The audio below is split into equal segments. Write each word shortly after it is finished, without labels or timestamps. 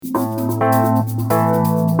Semper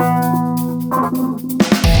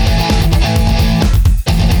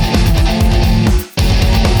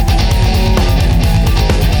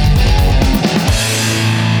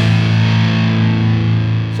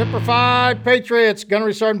Fi, Patriots.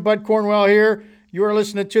 Gunnery Sergeant Bud Cornwell here. You are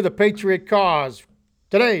listening to The Patriot Cause.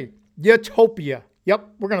 Today, Utopia. Yep,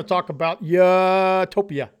 we're going to talk about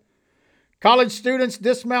Utopia. College students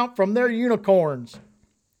dismount from their unicorns.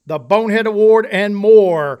 The Bonehead Award and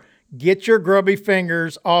more. Get your grubby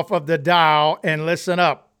fingers off of the dial and listen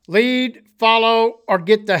up. Lead, follow, or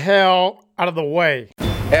get the hell out of the way.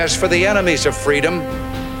 As for the enemies of freedom,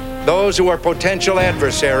 those who are potential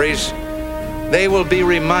adversaries, they will be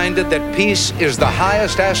reminded that peace is the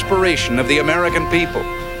highest aspiration of the American people.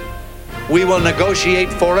 We will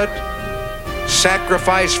negotiate for it,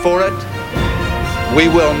 sacrifice for it. We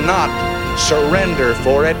will not surrender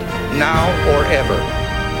for it now or ever.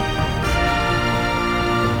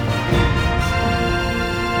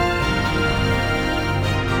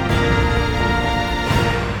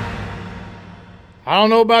 I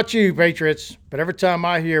don't know about you, Patriots, but every time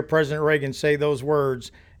I hear President Reagan say those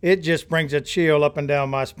words, it just brings a chill up and down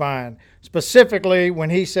my spine. Specifically, when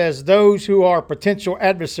he says those who are potential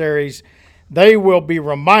adversaries, they will be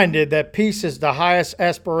reminded that peace is the highest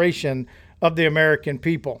aspiration of the American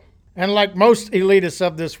people. And like most elitists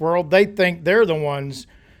of this world, they think they're the ones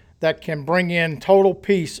that can bring in total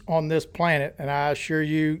peace on this planet. And I assure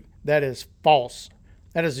you that is false.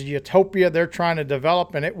 That is a utopia they're trying to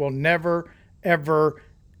develop, and it will never, ever,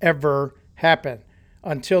 ever happen.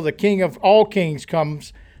 Until the King of all kings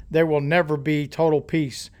comes, there will never be total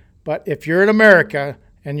peace. But if you're in America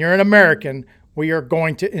and you're an American, we are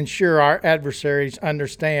going to ensure our adversaries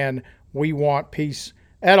understand we want peace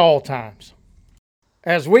at all times.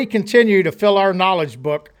 As we continue to fill our knowledge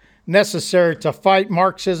book necessary to fight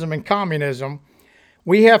Marxism and communism,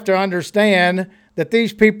 we have to understand that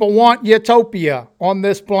these people want utopia on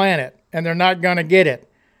this planet, and they're not going to get it.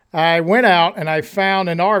 I went out and I found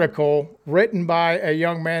an article written by a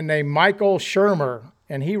young man named Michael Shermer,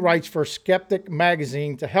 and he writes for Skeptic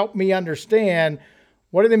Magazine to help me understand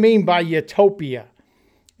what do they mean by utopia.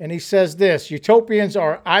 And he says this: utopians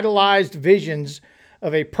are idealized visions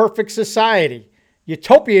of a perfect society.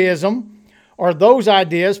 Utopianism are those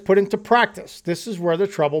ideas put into practice. This is where the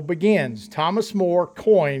trouble begins. Thomas More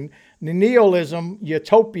coined the nihilism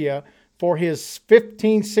utopia for his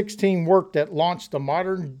 1516 work that launched the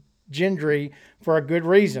modern genre for a good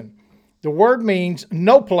reason. The word means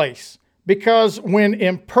no place, because when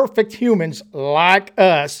imperfect humans like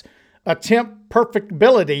us attempt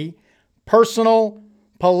perfectibility, personal,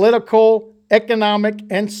 political, economic,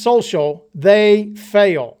 and social, they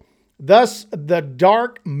fail. Thus, the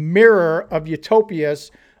dark mirror of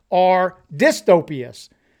utopias are dystopias,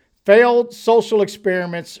 failed social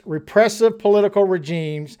experiments, repressive political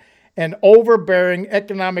regimes, and overbearing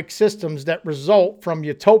economic systems that result from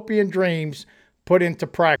utopian dreams put into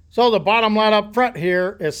practice. So the bottom line up front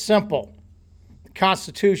here is simple. The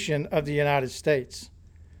Constitution of the United States.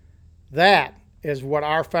 That is what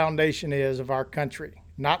our foundation is of our country,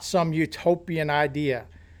 not some utopian idea.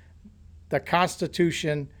 The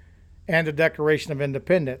Constitution and the Declaration of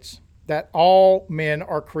Independence, that all men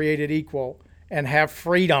are created equal and have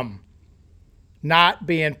freedom, not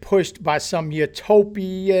being pushed by some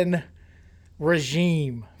utopian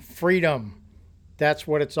regime. Freedom. That's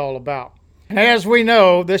what it's all about. And as we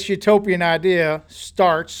know, this utopian idea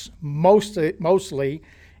starts mostly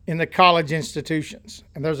in the college institutions.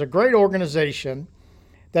 And there's a great organization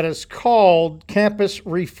that is called Campus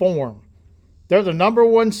Reform. They're the number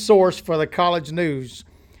one source for the college news.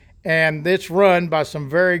 And it's run by some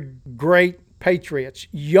very great patriots,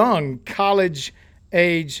 young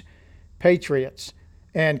college-age patriots.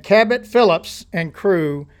 And Cabot Phillips and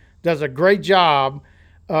crew does a great job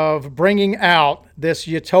of bringing out this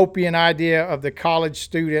utopian idea of the college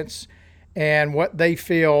students and what they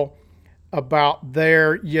feel about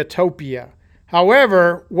their utopia.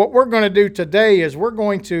 However, what we're going to do today is we're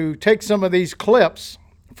going to take some of these clips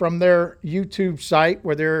from their YouTube site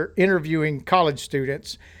where they're interviewing college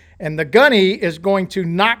students, and the gunny is going to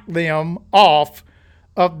knock them off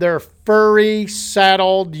of their furry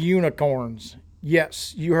saddled unicorns.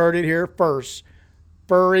 Yes, you heard it here first.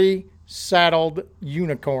 Furry saddled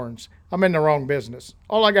unicorns. I'm in the wrong business.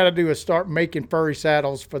 All I got to do is start making furry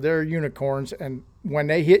saddles for their unicorns, and when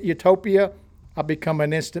they hit utopia, I'll become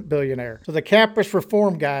an instant billionaire. So the campus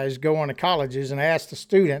reform guys go on to colleges and ask the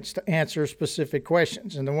students to answer specific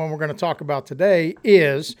questions. And the one we're going to talk about today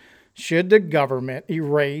is, should the government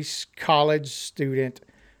erase college student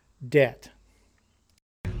debt?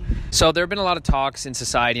 So there have been a lot of talks in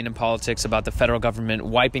society and in politics about the federal government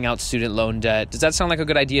wiping out student loan debt. Does that sound like a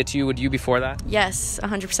good idea to you? Would you be for that? Yes,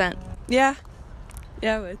 100%. Yeah.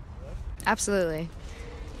 Yeah, I would. Absolutely.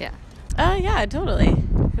 Yeah. Yeah, totally.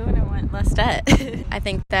 Who wouldn't want less debt? I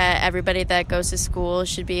think that everybody that goes to school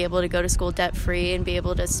should be able to go to school debt-free and be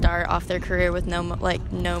able to start off their career with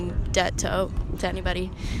no debt to owe to anybody.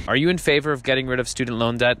 Are you in favor of getting rid of student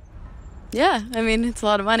loan debt? Yeah, I mean, it's a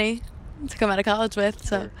lot of money to come out of college with,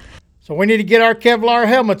 so. So we need to get our Kevlar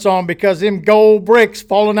helmets on because them gold bricks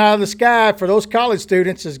falling out of the sky for those college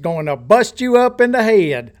students is going to bust you up in the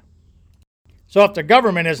head. So if the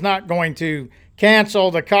government is not going to cancel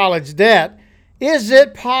the college debt, is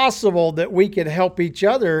it possible that we could help each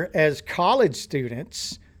other as college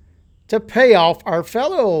students to pay off our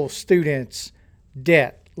fellow students'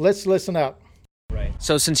 debt? Let's listen up. Right.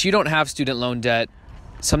 So since you don't have student loan debt,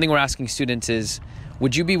 something we're asking students is,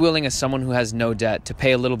 would you be willing, as someone who has no debt, to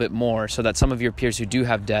pay a little bit more so that some of your peers who do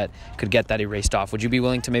have debt could get that erased off? Would you be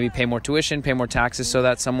willing to maybe pay more tuition, pay more taxes so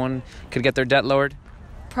that someone could get their debt lowered?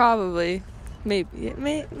 Probably. Maybe.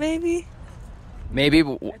 Maybe.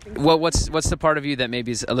 What's the part of you that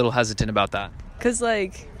maybe is a little hesitant about that? Because,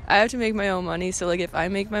 like, I have to make my own money, so, like, if I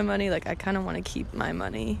make my money, like, I kind of want to keep my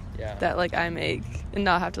money that, like, I make and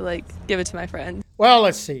not have to, like, give it to my friend. Well,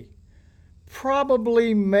 let's see.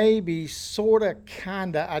 Probably, maybe, sort of,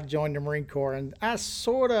 kind of, I joined the Marine Corps, and I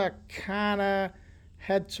sort of, kind of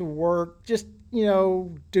had to work, just,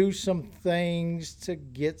 do some things to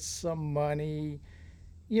get some money,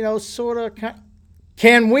 sort of.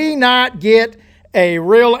 Can we not get a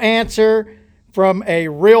real answer from a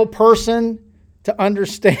real person to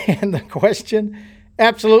understand the question?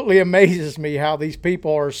 Absolutely amazes me how these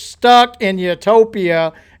people are stuck in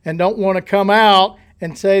utopia and don't want to come out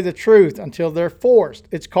and say the truth until they're forced.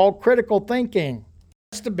 It's called critical thinking.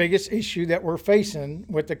 That's the biggest issue that we're facing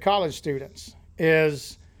with the college students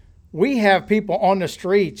is we have people on the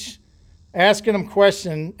streets asking them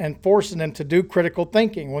questions and forcing them to do critical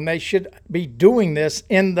thinking when they should be doing this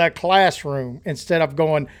in the classroom instead of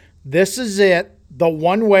going, this is it, the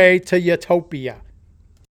one way to utopia.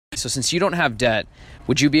 So since you don't have debt,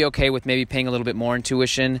 would you be okay with maybe paying a little bit more in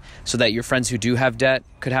tuition so that your friends who do have debt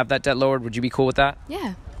could have that debt lowered? Would you be cool with that?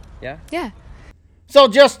 Yeah. Yeah? Yeah. So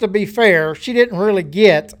just to be fair, she didn't really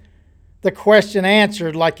get the question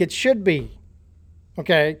answered like it should be.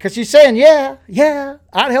 Okay? Because she's saying, yeah,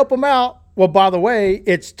 I'd help them out. Well, by the way,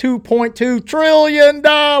 it's $2.2 trillion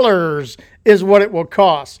is what it will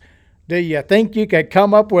cost. Do you think you could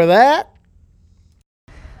come up with that?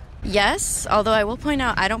 Yes, although I will point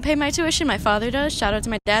out I don't pay my tuition. My father does. Shout out to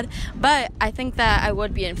my dad. But I think that I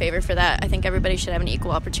would be in favor for that. I think everybody should have an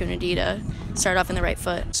equal opportunity to start off in the right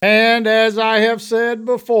foot. And as I have said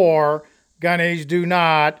before, gunnies do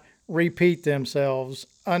not repeat themselves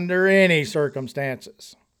under any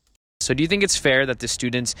circumstances. So do you think it's fair that the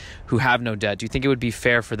students who have no debt, do you think it would be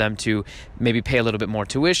fair for them to maybe pay a little bit more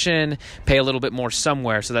tuition, pay a little bit more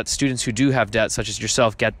somewhere so that students who do have debt, such as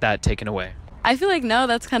yourself, get that taken away? I feel like no,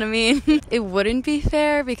 that's kind of mean. It wouldn't be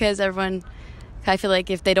fair because everyone, I feel like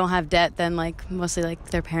if they don't have debt, then like mostly like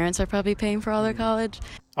their parents are probably paying for all their college.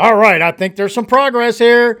 All right, I think there's some progress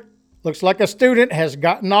here. Looks like a student has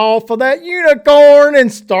gotten off of that unicorn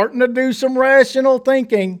and starting to do some rational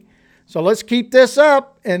thinking. So let's keep this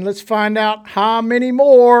up and let's find out how many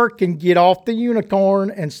more can get off the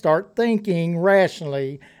unicorn and start thinking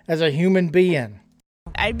rationally as a human being.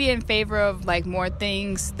 I'd be in favor of like more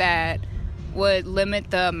things that would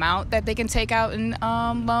limit the amount that they can take out in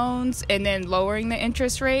loans and then lowering the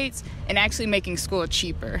interest rates and actually making school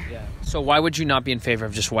cheaper. Yeah. So why would you not be in favor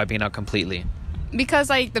of just wiping it out completely? Because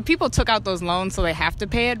like the people took out those loans so they have to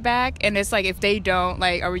pay it back, and it's like if they don't,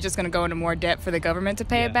 like, are we just going to go into more debt for the government to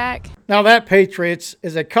pay it back? Now that Patriots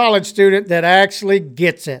is a college student that actually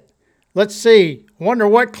gets it. Let's see. Wonder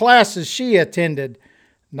what classes she attended.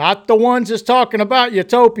 Not the ones that's talking about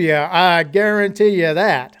utopia, I guarantee you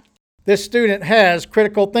that. This student has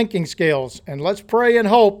critical thinking skills, and let's pray and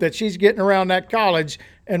hope that she's getting around that college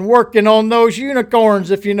and working on those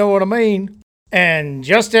unicorns, if you know what I mean. And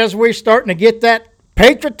just as we're starting to get that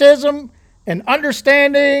patriotism and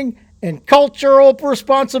understanding and cultural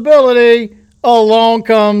responsibility, along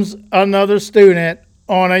comes another student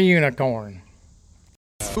on a unicorn.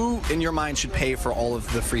 Who, in your mind, should pay for all of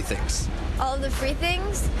the free things? All of the free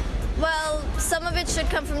things? Well, some of it should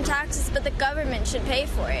come from taxes, but the government should pay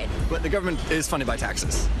for it. But the government is funded by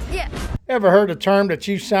taxes. Yeah. Ever heard a term that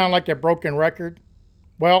you sound like a broken record?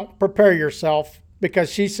 Well, prepare yourself,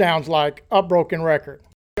 because she sounds like a broken record.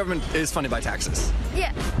 Government is funded by taxes.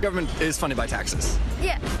 Yeah. Government is funded by taxes.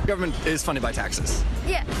 Yeah. Government is funded by taxes.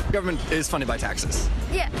 Yeah. Government is funded by taxes.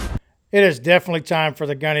 Yeah. It is definitely time for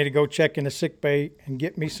the gunny to go check in the sick bay and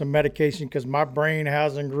get me some medication because my brain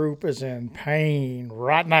housing group is in pain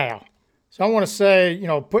right now. So I want to say,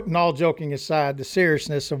 putting all joking aside, the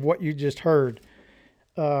seriousness of what you just heard.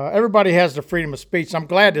 Everybody has the freedom of speech. I'm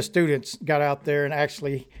glad the students got out there and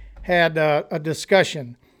actually had a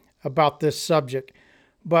discussion about this subject.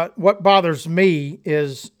 But what bothers me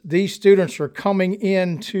is these students are coming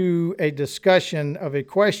into a discussion of a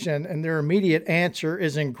question and their immediate answer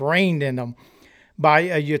is ingrained in them by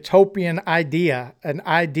a utopian idea, an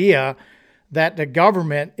idea that the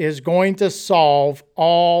government is going to solve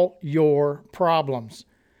all your problems.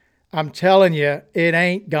 I'm telling you, it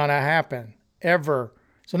ain't gonna happen, ever.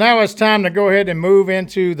 So now it's time to go ahead and move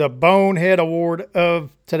into the Bonehead Award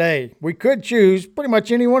of today. We could choose pretty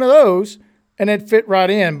much any one of those and it'd fit right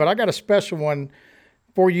in, but I got a special one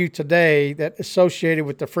for you today that's associated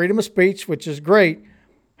with the freedom of speech, which is great.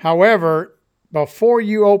 However, before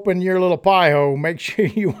you open your little pie hole, make sure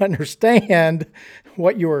you understand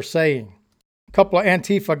what you are saying. A couple of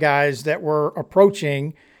Antifa guys that were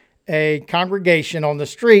approaching a congregation on the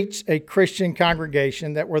streets, a Christian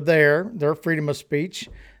congregation that were there, their freedom of speech.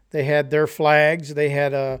 They had their flags. They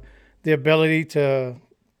had the ability to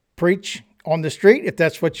preach on the street, if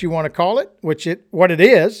that's what you want to call it, what it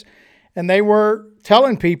is. And they were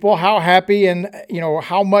telling people how happy and,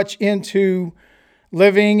 how much into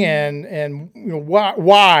living and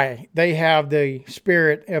why they have the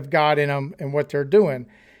Spirit of God in them and what they're doing.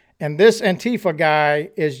 And this Antifa guy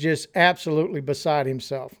is just absolutely beside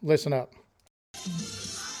himself. Listen up.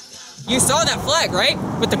 You saw that flag, right?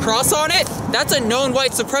 With the cross on it? That's a known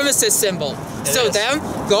white supremacist symbol. So them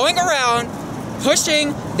going around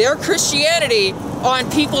pushing their Christianity on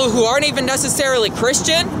people who aren't even necessarily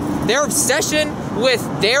Christian, their obsession with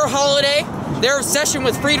their holiday, their obsession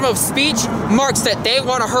with freedom of speech marks that they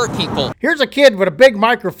want to hurt people. Here's a kid with a big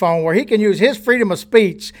microphone where he can use his freedom of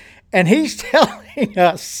speech, and he's telling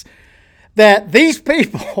us that these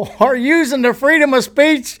people are using their freedom of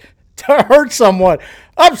speech to hurt someone.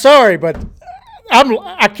 I'm sorry, but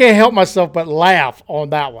I can't help myself but laugh on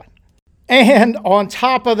that one. And on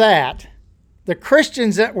top of that, the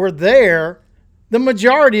Christians that were there, the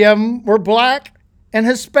majority of them were black and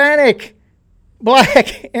Hispanic.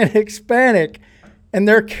 Black and Hispanic. And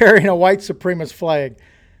they're carrying a white supremacist flag.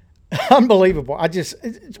 Unbelievable.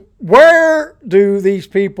 Where do these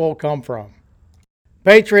people come from?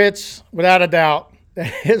 Patriots, without a doubt,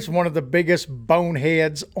 that is one of the biggest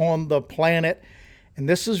boneheads on the planet. And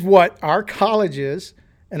this is what our colleges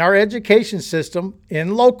and our education system,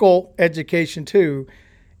 in local education too,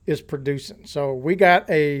 is producing. So we got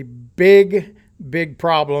a big, big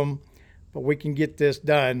problem, but we can get this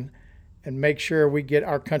done and make sure we get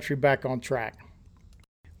our country back on track.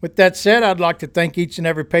 With that said, I'd like to thank each and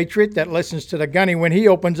every patriot that listens to the gunny when he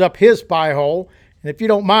opens up his pie hole. And if you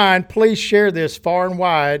don't mind, please share this far and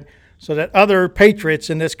wide so that other patriots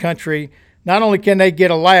in this country, not only can they get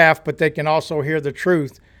a laugh, but they can also hear the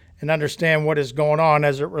truth and understand what is going on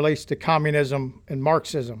as it relates to communism and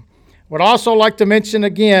Marxism. Would also like to mention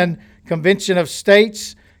again, Convention of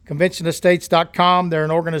States, conventionofstates.com. They're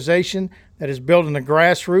an organization that is building a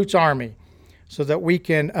grassroots army so that we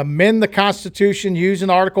can amend the Constitution using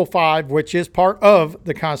Article 5, which is part of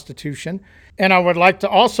the Constitution. And I would like to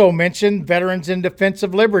also mention Veterans in Defense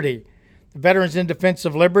of Liberty. The Veterans in Defense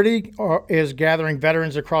of Liberty is gathering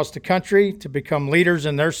veterans across the country to become leaders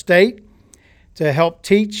in their state, to help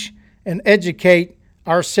teach and educate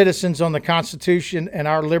our citizens on the Constitution and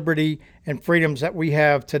our liberty and freedoms that we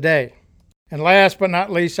have today. And last but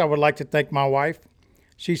not least, I would like to thank my wife.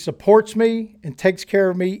 She supports me and takes care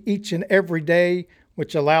of me each and every day,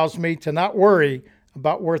 which allows me to not worry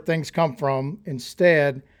about where things come from.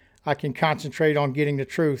 Instead, I can concentrate on getting the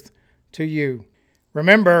truth to you.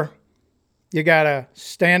 Remember, you got to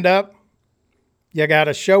stand up, you got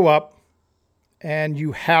to show up, and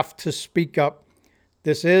you have to speak up.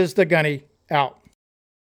 This is the Gunny, out.